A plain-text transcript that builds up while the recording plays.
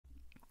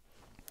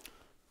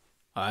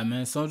Alright,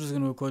 man. So I'm just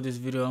gonna record this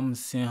video. I'm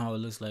seeing how it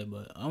looks like,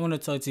 but I want to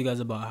talk to you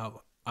guys about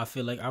how I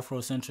feel like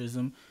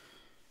Afrocentrism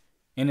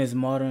in its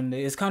modern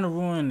day it's kind of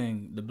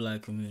ruining the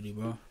black community,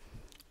 bro.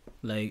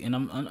 Like, and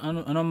I'm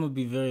gonna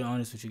be very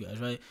honest with you guys,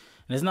 right?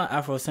 And it's not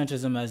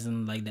Afrocentrism as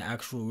in like the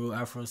actual real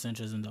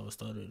Afrocentrism that was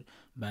started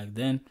back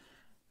then.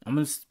 I'm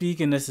not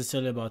speaking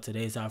necessarily about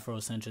today's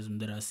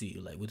Afrocentrism that I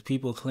see, like with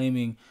people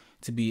claiming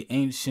to be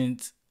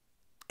ancient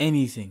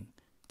anything,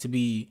 to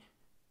be,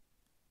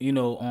 you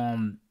know,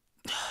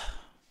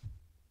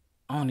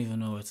 I don't even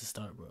know where to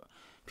start, bro.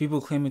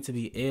 People claiming to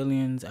be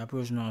aliens,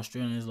 Aboriginal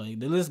Australians, like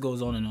the list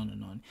goes on and on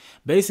and on.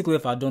 Basically,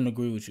 if I don't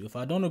agree with you,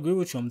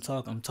 I'm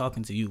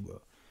talking to you,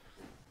 bro.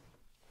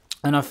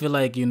 And I feel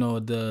like,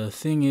 the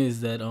thing is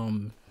that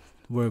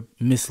we're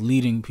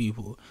misleading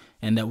people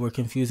and that we're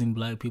confusing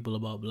black people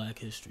about black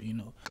history.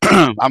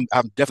 I'm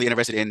definitely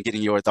interested in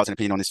getting your thoughts and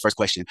opinion on this first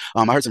question.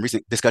 I heard some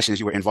recent discussions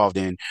you were involved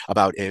in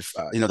about if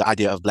the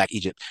idea of Black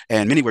Egypt,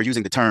 and many were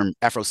using the term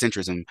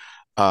Afrocentrism.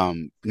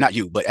 Not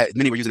you, but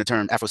many were using the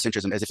term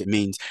Afrocentrism as if it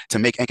means to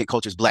make ancient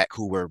cultures black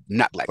who were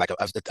not black, like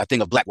a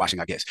thing of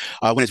blackwashing, I guess.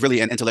 When it's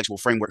really an intellectual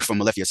framework from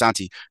Malefi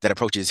Asante that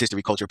approaches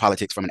history, culture,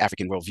 politics from an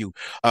African worldview.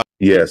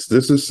 Yes,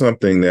 this is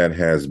something that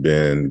has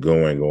been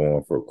going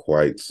on for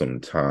quite some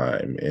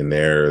time, and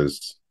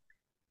there's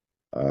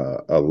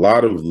a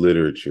lot of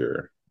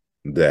literature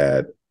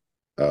that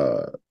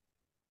uh,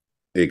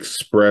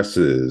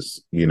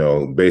 expresses,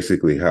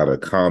 basically how to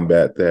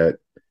combat that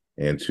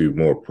and to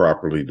more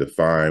properly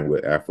define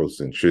what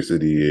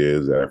Afrocentricity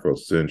is,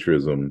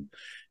 Afrocentrism,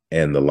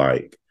 and the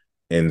like.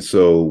 And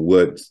so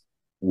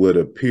what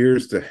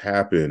appears to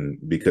happen,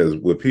 because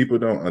what people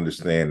don't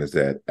understand is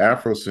that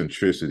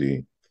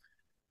Afrocentricity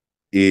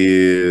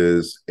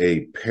is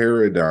a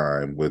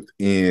paradigm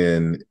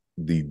within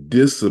the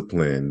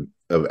discipline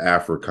of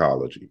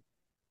Africology.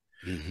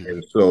 Mhm.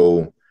 And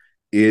so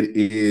it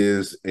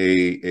is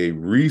a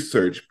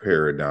research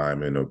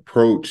paradigm, an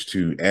approach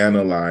to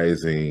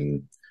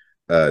analyzing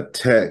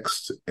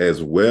text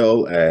as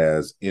well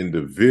as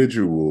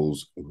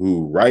individuals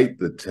who write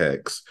the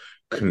text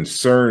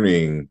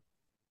concerning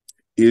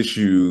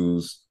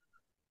issues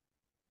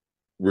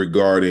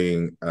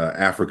regarding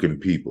African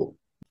people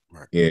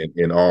Right.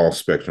 in all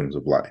spectrums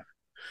of life.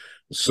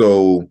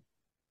 So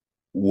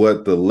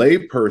what the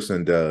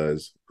layperson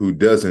does who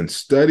doesn't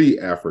study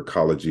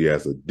Africology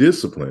as a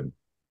discipline,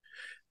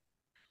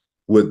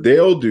 what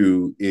they'll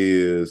do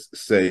is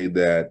say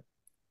that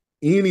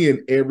any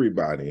and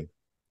everybody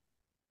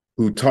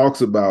who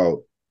talks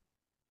about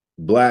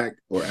Black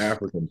or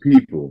African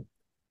people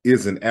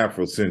is an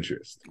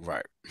Afrocentrist.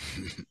 Right.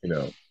 You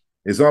know,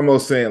 it's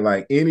almost saying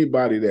like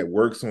anybody that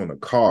works on a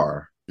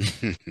car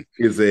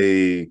is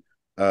a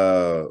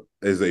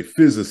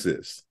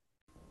physicist.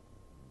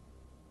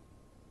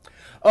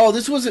 Oh,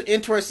 this was an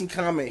interesting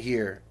comment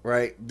here,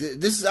 right?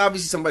 This is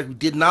obviously somebody who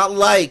did not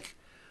like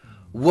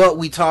what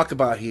we talked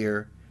about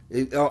here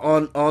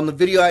on the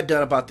video I'd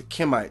done about the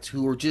Kemites,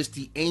 who were just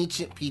the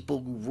ancient people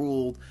who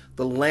ruled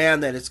the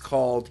land that is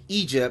called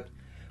Egypt.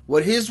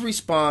 What his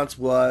response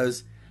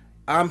was,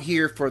 "I'm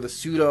here for the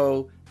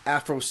pseudo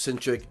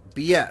Afrocentric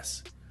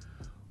BS,"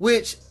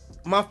 which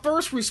my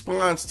first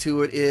response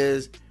to it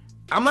is,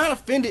 I'm not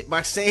offended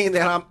by saying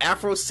that I'm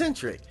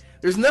Afrocentric.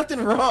 There's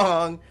nothing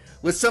wrong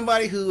with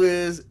somebody who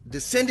is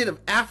descendant of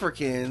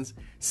Africans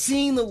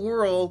seeing the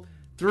world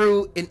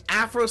through an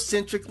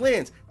Afrocentric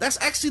lens. That's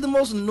actually the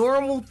most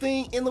normal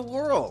thing in the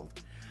world.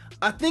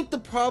 I think the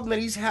problem that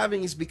he's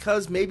having is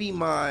because maybe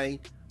my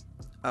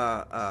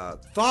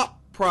thought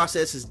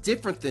process is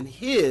different than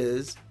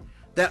his,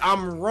 that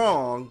I'm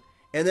wrong,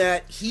 and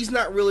that he's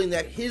not realizing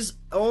that his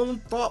own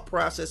thought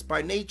process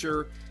by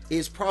nature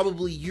is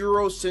probably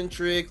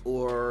Eurocentric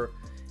or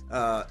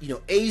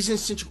Asian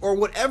centric, or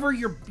whatever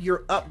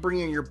your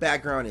upbringing, your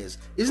background is.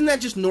 Isn't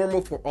that just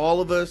normal for all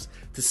of us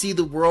to see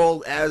the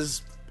world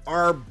as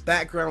our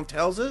background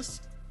tells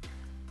us?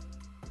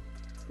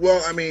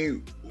 Well, I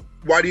mean,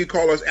 why do you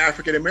call us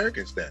African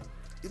Americans then?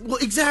 Well,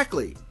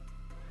 exactly.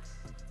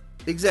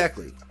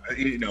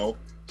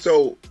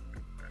 So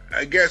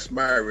I guess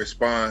my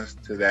response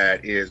to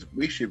that is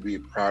we should be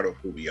proud of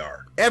who we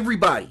are.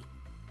 Everybody.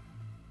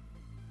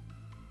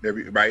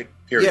 Right?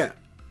 Period. Yeah.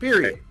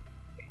 Period. Okay.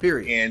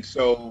 Period. And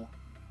so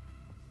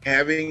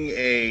having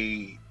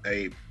a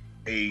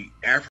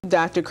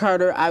Dr.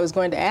 Carter, I was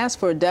going to ask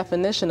for a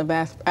definition of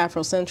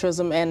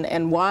Afrocentrism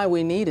and why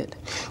we need it.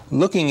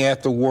 Looking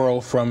at the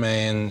world from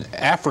an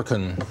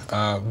African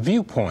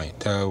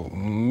viewpoint,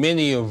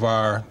 many of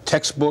our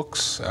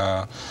textbooks,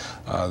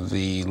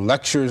 the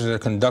lectures that are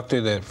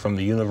conducted from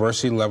the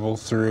university level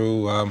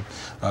through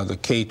the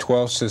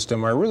K-12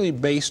 system are really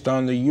based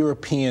on the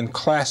European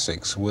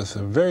classics with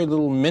very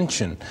little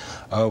mention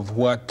of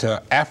what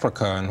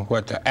Africa and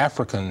what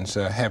Africans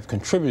have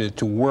contributed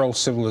to world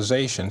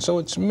civilization. So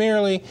it's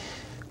merely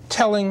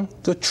telling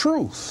the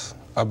truth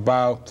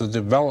about the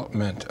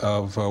development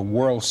of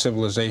world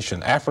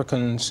civilization.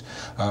 Africans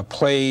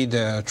played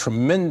a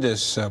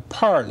tremendous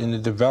part in the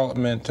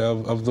development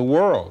of the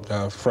world.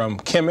 From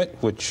Kemet,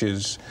 which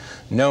is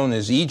known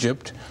as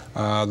Egypt,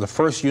 the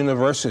first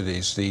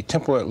universities, the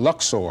temple at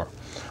Luxor,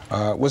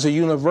 was a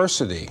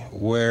university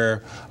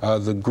where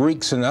the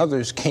Greeks and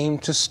others came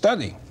to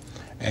study.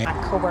 And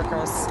my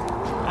coworkers,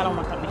 I don't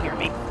want them to hear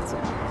me.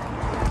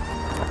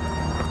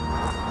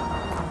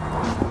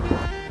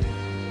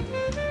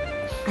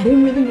 I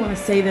didn't really want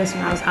to say this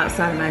when I was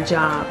outside of my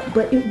job,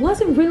 but it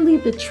wasn't really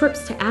the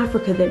trips to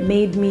Africa that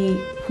made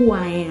me who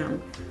I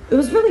am. It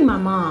was really my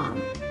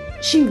mom.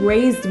 She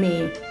raised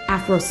me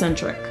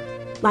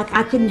Afrocentric. Like,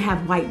 I couldn't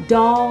have white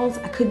dolls,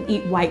 I couldn't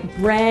eat white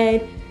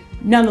bread,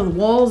 none of the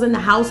walls in the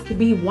house could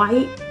be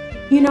white.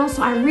 You know,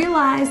 so I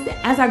realized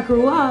that as I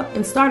grew up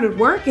and started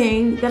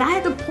working that I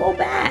had to pull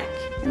back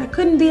and I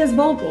couldn't be as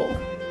vocal.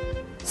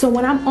 So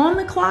when I'm on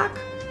the clock,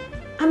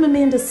 I'm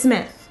Amanda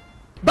Smith.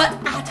 But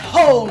at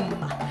home,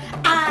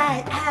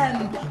 I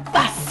am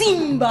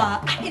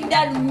Fasimba in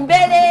the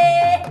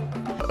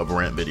belly of a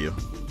rant video.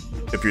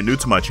 If you're new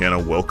to my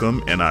channel,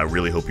 welcome, and I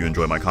really hope you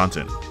enjoy my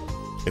content.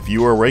 If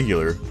you are a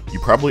regular, you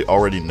probably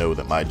already know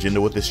that my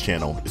agenda with this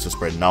channel is to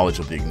spread knowledge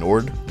of the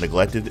ignored,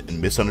 neglected, and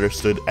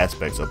misunderstood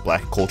aspects of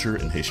Black culture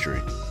and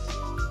history.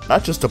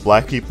 Not just to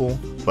Black people,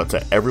 but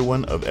to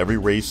everyone of every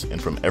race and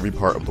from every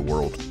part of the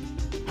world.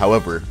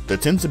 However, there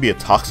tends to be a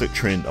toxic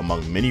trend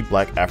among many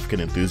Black African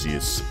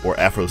enthusiasts, or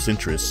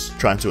afrocentrists,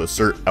 trying to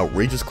assert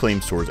outrageous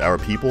claims towards our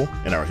people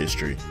and our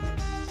history.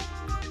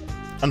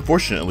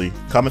 Unfortunately,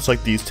 comments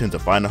like these tend to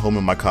find a home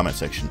in my comment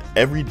section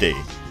every day.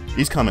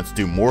 These comments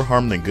do more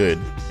harm than good,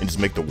 and just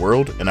make the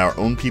world and our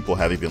own people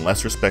have even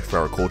less respect for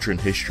our culture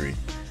and history,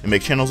 and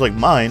make channels like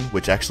mine,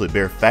 which actually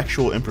bear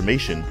factual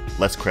information,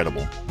 less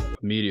credible.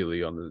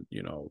 Immediately on the,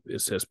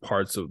 it says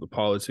parts of the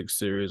politics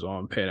series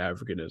on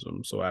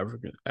Pan-Africanism. So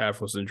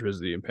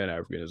Afrocentricity and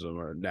Pan-Africanism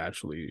are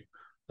naturally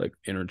like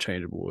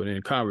interchangeable. And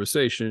in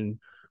conversation,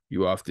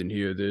 you often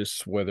hear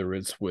this, whether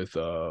it's with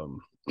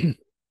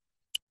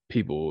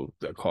people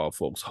that call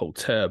folks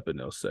Hotep, and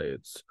they'll say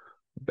it's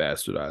a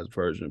bastardized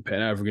version of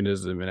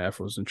Pan-Africanism and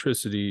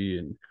Afrocentricity,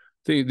 and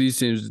these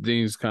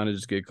things kind of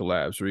just get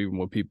collapsed, or even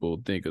what people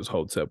think is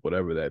Hotep,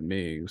 whatever that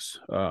means.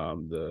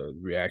 The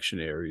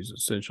reactionaries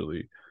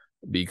essentially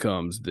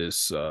becomes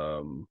this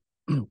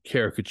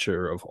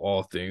caricature of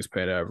all things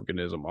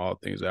Pan-Africanism, all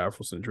things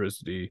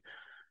Afrocentricity,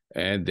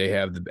 and they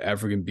have the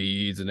African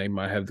beads, and they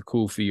might have the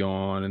kufi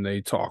on, and they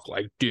talk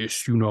like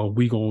this,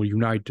 we gonna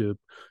unite the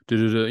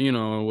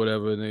or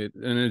whatever, and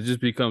it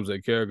just becomes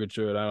a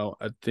caricature. And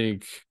I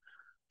think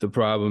the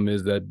problem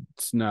is that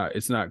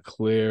it's not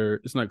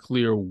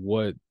clear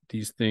what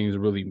these things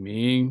really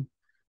mean.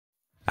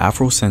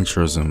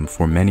 Afrocentrism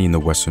for many in the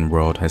Western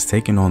world has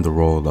taken on the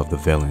role of the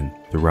villain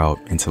throughout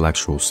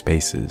intellectual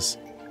spaces.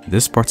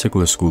 This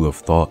particular school of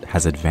thought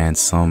has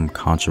advanced some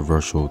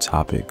controversial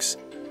topics.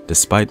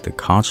 Despite the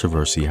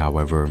controversy,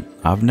 however,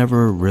 I've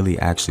never really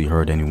actually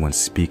heard anyone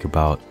speak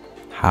about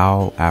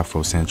how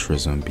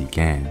Afrocentrism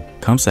began. When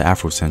it comes to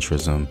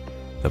Afrocentrism,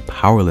 the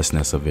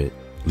powerlessness of it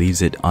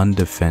leaves it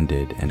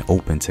undefended and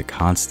open to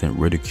constant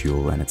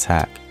ridicule and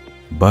attack.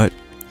 But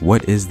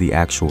what is the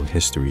actual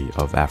history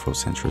of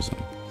Afrocentrism?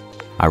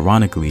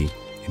 Ironically,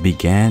 it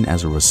began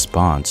as a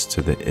response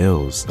to the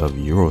ills of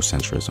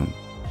Eurocentrism.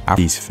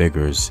 After these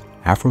figures,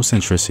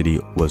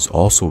 Afrocentricity was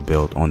also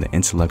built on the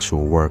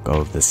intellectual work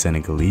of the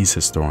Senegalese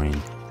historian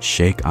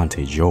Cheikh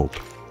Anta Diop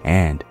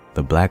and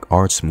the Black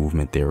arts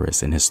movement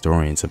theorists and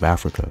historians of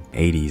Africa.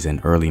 80s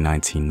and early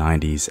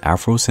 1990s,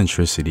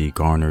 Afrocentricity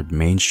garnered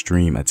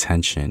mainstream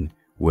attention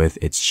with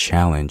its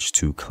challenge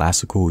to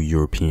classical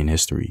European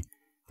history.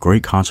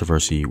 Great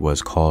controversy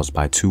was caused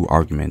by two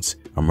arguments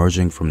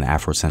emerging from the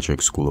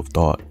Afrocentric school of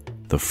thought.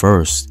 The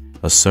first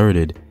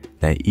asserted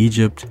that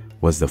Egypt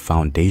was the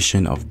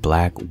foundation of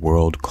Black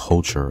world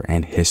culture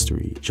and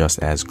history, just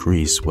as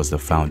Greece was the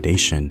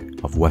foundation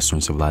of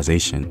Western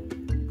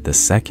civilization. The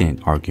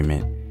second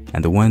argument,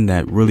 and the one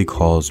that really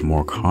caused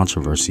more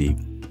controversy,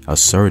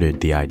 asserted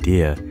the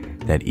idea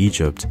that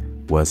Egypt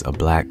was a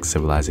Black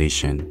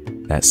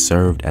civilization that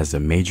served as the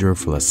major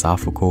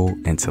philosophical,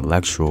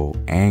 intellectual,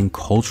 and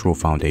cultural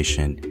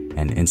foundation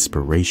and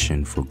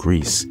inspiration for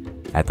Greece.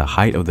 At the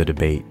height of the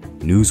debate,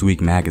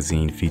 Newsweek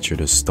magazine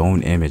featured a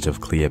stone image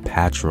of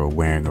Cleopatra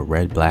wearing a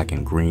red, black,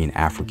 and green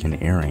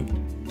African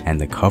earring, and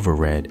the cover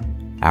read,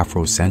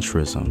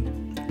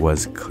 "Afrocentrism,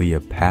 was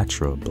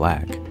Cleopatra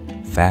Black?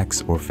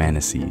 Facts or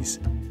fantasies?"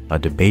 A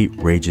debate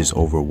rages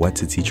over what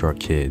to teach our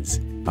kids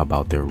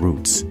about their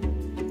roots.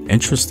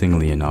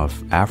 Interestingly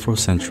enough,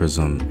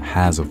 Afrocentrism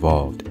has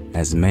evolved,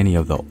 as many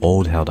of the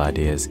old-held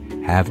ideas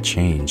have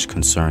changed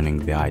concerning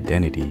the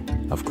identity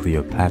of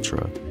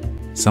Cleopatra.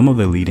 Some of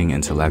the leading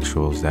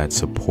intellectuals that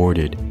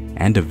supported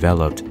and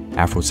developed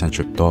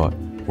Afrocentric thought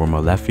were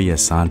Molefi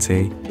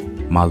Asante,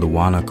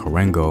 Malouana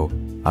Karengo,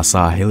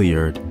 Asa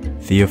Hilliard,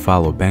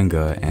 Theophile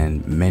Obenga,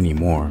 and many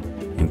more,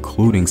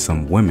 including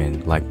some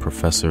women like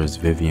Professors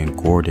Vivian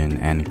Gordon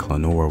and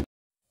Clenora.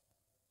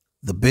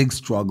 The big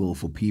struggle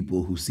for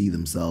people who see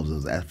themselves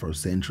as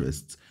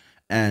Afrocentrists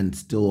and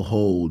still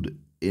hold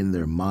in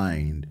their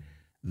mind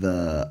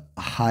the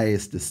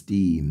highest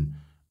esteem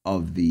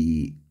of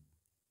the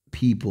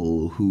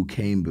people who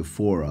came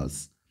before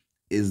us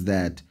is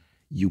that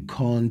you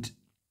can't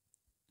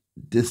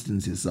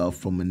distance yourself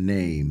from a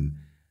name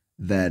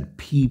that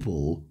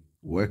people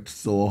worked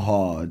so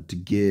hard to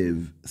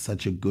give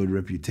such a good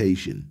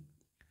reputation.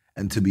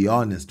 And to be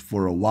honest,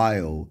 for a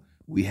while,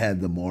 we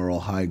had the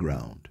moral high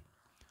ground.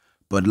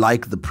 But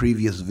like the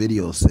previous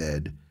video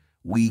said,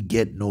 we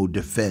get no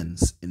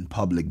defense in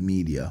public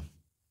media.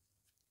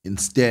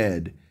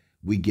 Instead,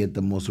 we get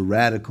the most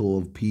radical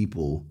of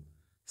people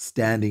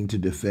standing to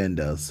defend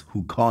us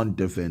who can't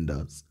defend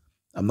us.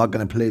 I'm not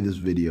going to play this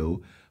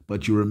video,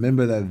 but you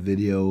remember that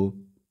video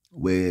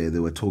where they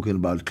were talking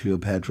about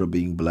Cleopatra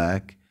being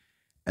black,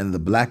 and the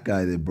black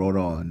guy they brought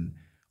on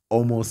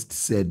almost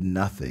said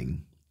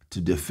nothing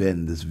to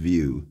defend this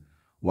view,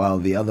 while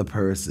the other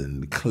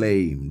person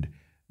claimed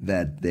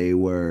that they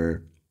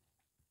were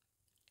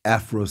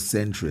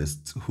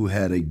Afrocentrists who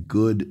had a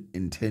good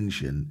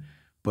intention,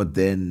 but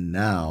then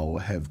now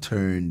have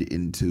turned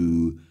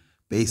into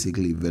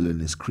basically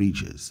villainous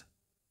creatures.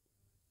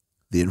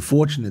 The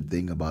unfortunate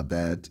thing about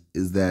that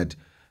is that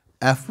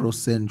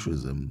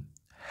Afrocentrism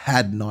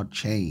had not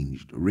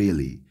changed,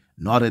 really,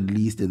 not at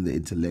least in the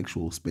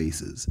intellectual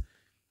spaces.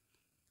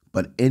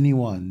 But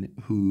anyone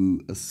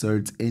who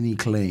asserts any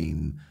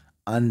claim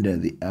under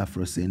the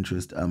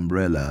Afrocentrist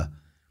umbrella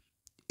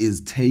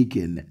is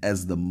taken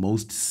as the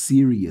most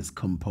serious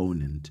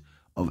component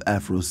of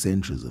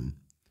Afrocentrism,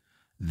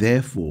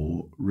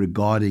 therefore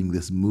regarding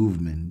this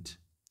movement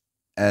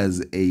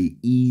as a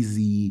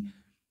easy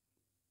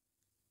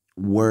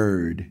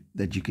word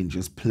that you can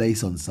just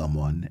place on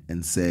someone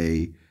and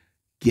say,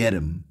 get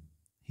him,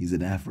 he's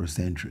an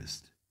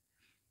Afrocentrist.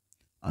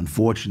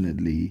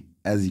 Unfortunately,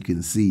 as you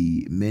can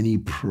see, many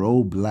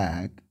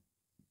pro-black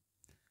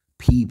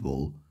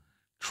people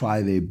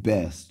try their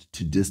best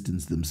to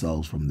distance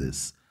themselves from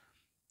this.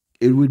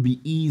 It would be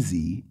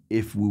easy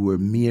if we were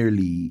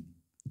merely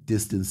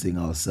distancing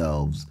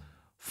ourselves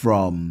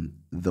from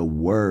the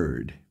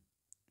word.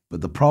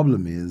 But the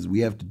problem is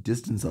we have to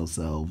distance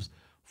ourselves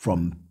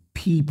from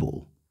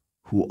people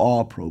who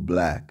are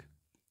pro-black,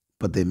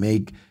 but they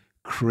make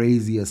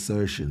crazy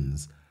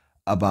assertions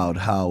about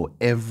how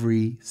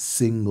every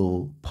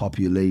single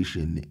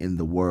population in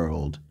the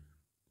world,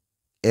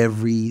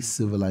 every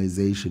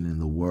civilization in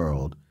the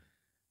world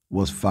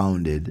was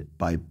founded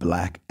by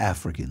black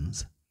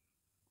Africans.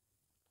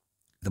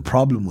 The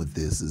problem with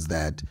this is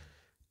that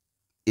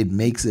it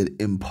makes it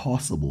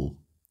impossible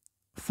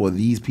for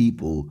these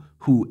people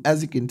who,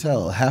 as you can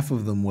tell, half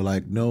of them were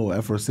like, no,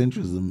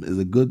 Afrocentrism is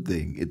a good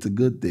thing. It's a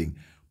good thing.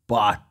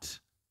 But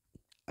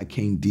I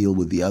can't deal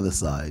with the other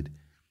side.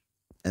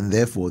 And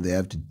therefore, they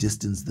have to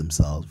distance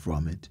themselves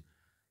from it.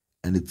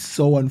 And it's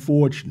so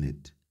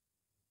unfortunate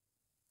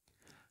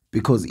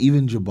because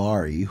even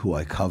Jabari, who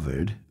I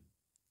covered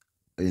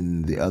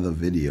in the other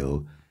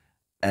video,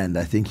 and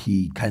I think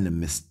he kind of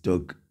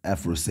mistook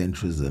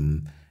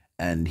Afrocentrism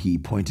and he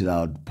pointed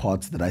out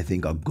parts that I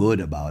think are good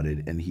about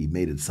it and he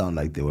made it sound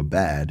like they were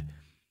bad.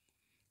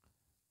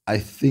 I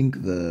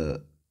think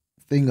the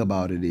thing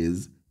about it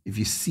is, if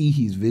you see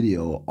his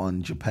video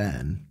on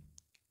Japan,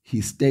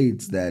 he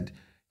states that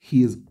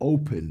he is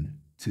open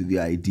to the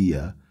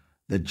idea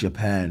that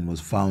Japan was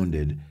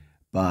founded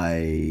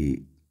by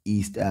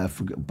West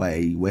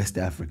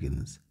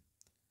Africans.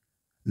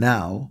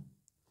 Now,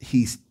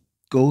 he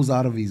goes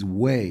out of his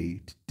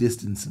way to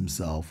distance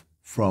himself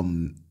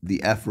from the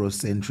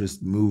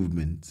Afrocentrist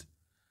movement.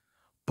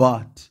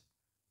 But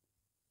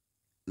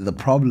the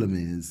problem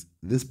is,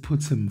 this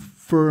puts him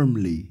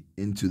firmly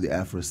into the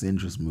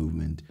Afrocentrist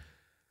movement.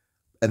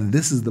 And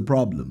this is the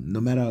problem. No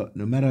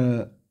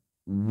matter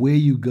where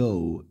you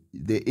go,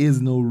 there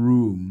is no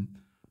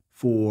room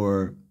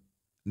for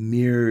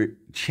mere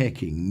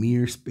checking,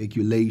 mere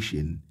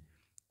speculation,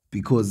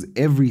 because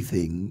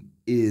everything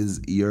is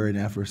you're an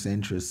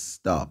Afrocentrist,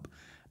 stop.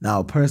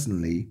 Now,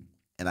 personally,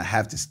 and I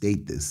have to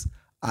state this,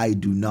 I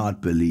do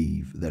not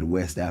believe that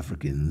West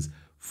Africans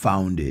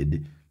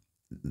founded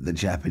the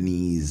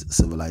Japanese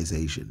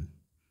civilization.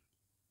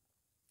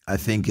 I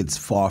think it's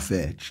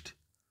far-fetched.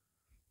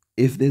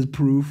 If there's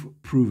proof,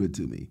 prove it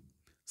to me.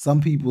 Some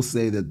people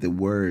say that the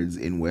words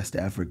in West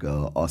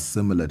Africa are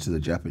similar to the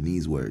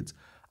Japanese words.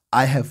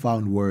 I have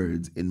found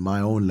words in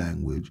my own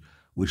language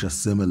which are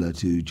similar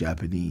to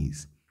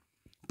Japanese.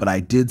 But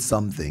I did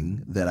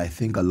something that I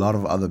think a lot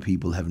of other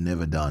people have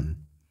never done,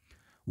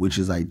 which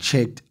is I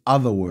checked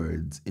other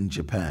words in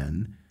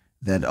Japan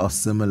that are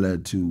similar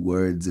to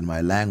words in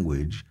my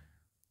language,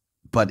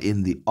 but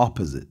in the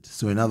opposite.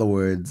 So in other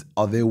words,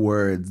 are there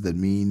words that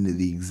mean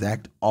the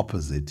exact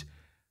opposite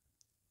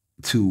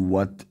to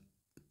what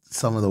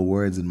some of the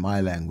words in my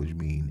language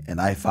mean?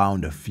 And I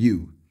found a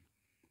few.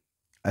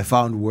 I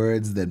found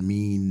words that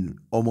mean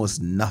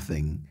almost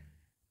nothing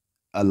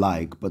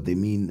alike, but they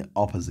mean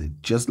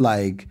opposite. Just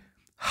like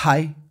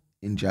hi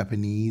in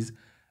Japanese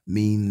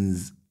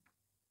means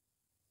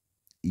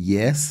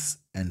yes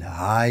and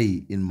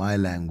hai in my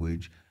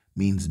language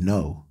means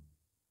no.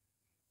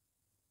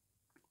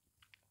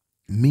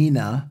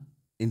 Mina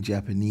in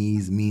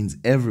Japanese means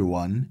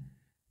everyone.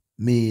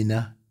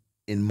 Mina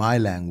in my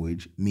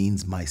language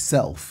means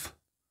myself.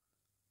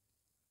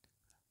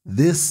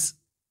 This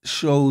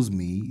shows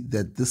me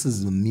that this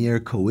is a mere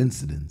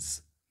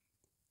coincidence,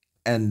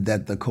 and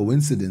that the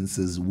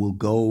coincidences will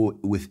go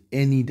with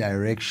any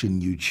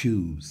direction you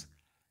choose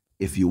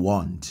if you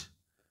want.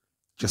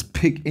 Just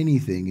pick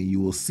anything and you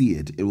will see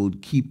it. It will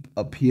keep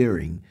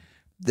appearing.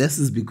 This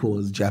is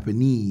because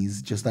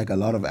Japanese, just like a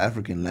lot of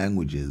African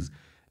languages,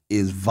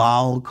 is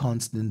vowel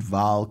consonant,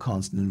 vowel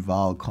consonant,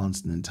 vowel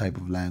consonant type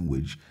of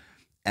language.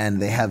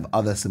 And they have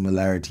other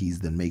similarities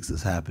that makes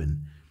this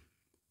happen.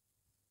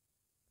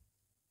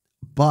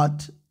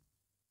 But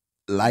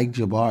like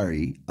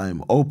Jabari,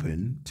 I'm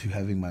open to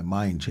having my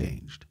mind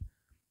changed.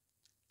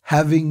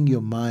 Having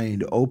your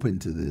mind open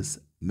to this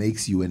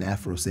makes you an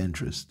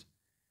Afrocentrist.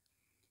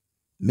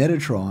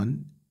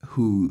 Metatron,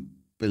 who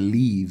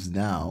believes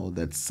now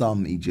that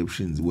some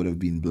Egyptians would have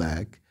been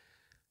black,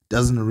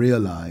 doesn't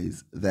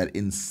realize that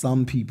in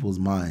some people's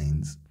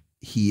minds,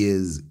 he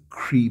is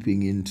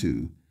creeping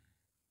into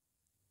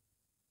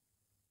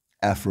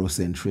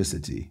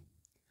Afrocentricity.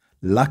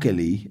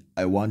 Luckily,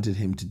 I wanted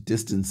him to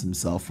distance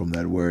himself from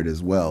that word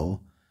as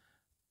well.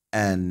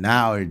 And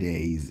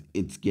nowadays,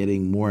 it's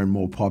getting more and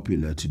more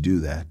popular to do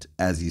that,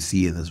 as you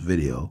see in this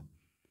video.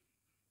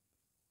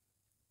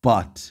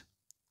 But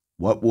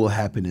what will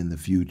happen in the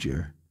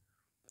future?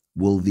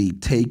 Will they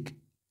take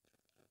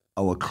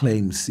our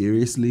claims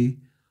seriously,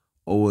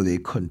 or will they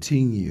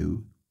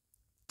continue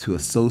to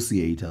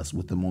associate us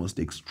with the most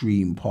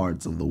extreme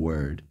parts of the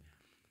word?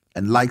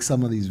 And like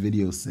some of these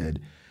videos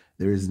said,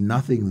 there is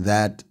nothing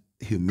that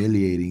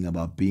humiliating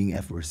about being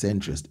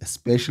Afrocentrist,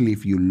 especially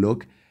if you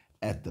look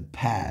at the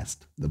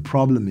past. The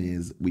problem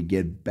is we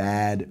get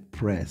bad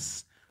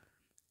press.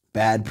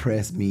 Bad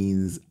press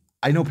means,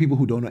 I know people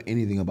who don't know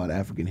anything about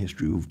African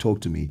history who've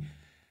talked to me,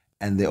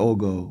 and they all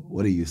go,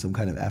 what are you, some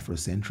kind of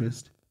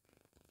Afrocentrist?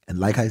 And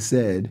like I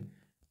said,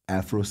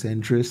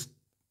 Afrocentrist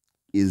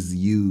is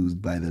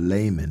used by the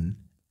layman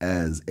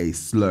as a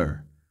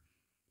slur.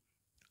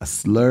 A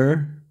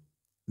slur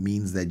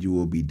means that you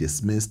will be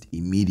dismissed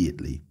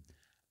immediately.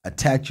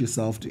 Attach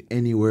yourself to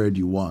any word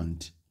you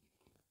want,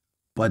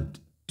 but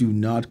do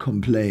not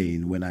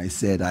complain when I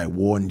said I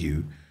warned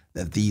you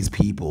that these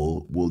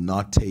people will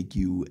not take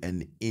you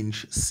an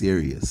inch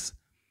serious.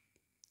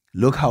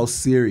 Look how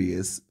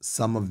serious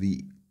some of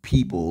the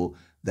people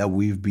that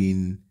we've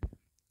been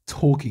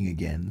talking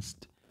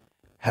against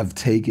have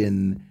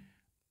taken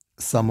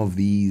some of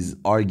these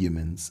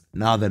arguments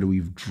now that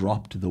we've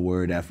dropped the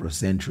word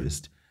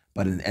Afrocentrist,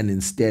 and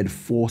instead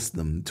forced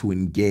them to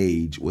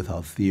engage with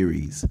our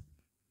theories.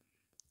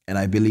 And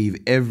I believe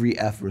every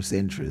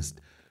Afrocentrist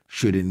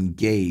should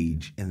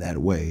engage in that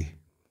way.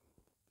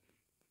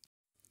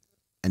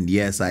 And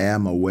yes, I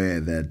am aware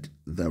that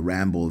the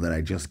ramble that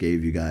I just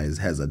gave you guys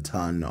has a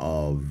ton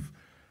of,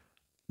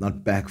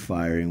 not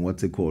backfiring,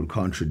 what's it called,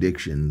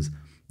 contradictions.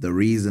 The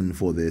reason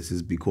for this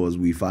is because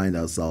we find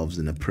ourselves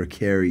in a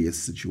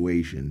precarious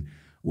situation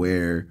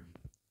where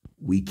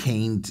we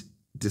can't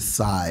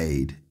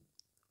decide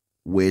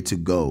where to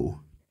go.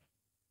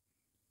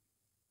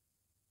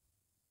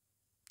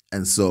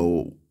 And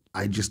so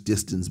I just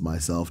distance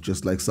myself,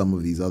 just like some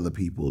of these other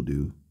people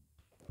do.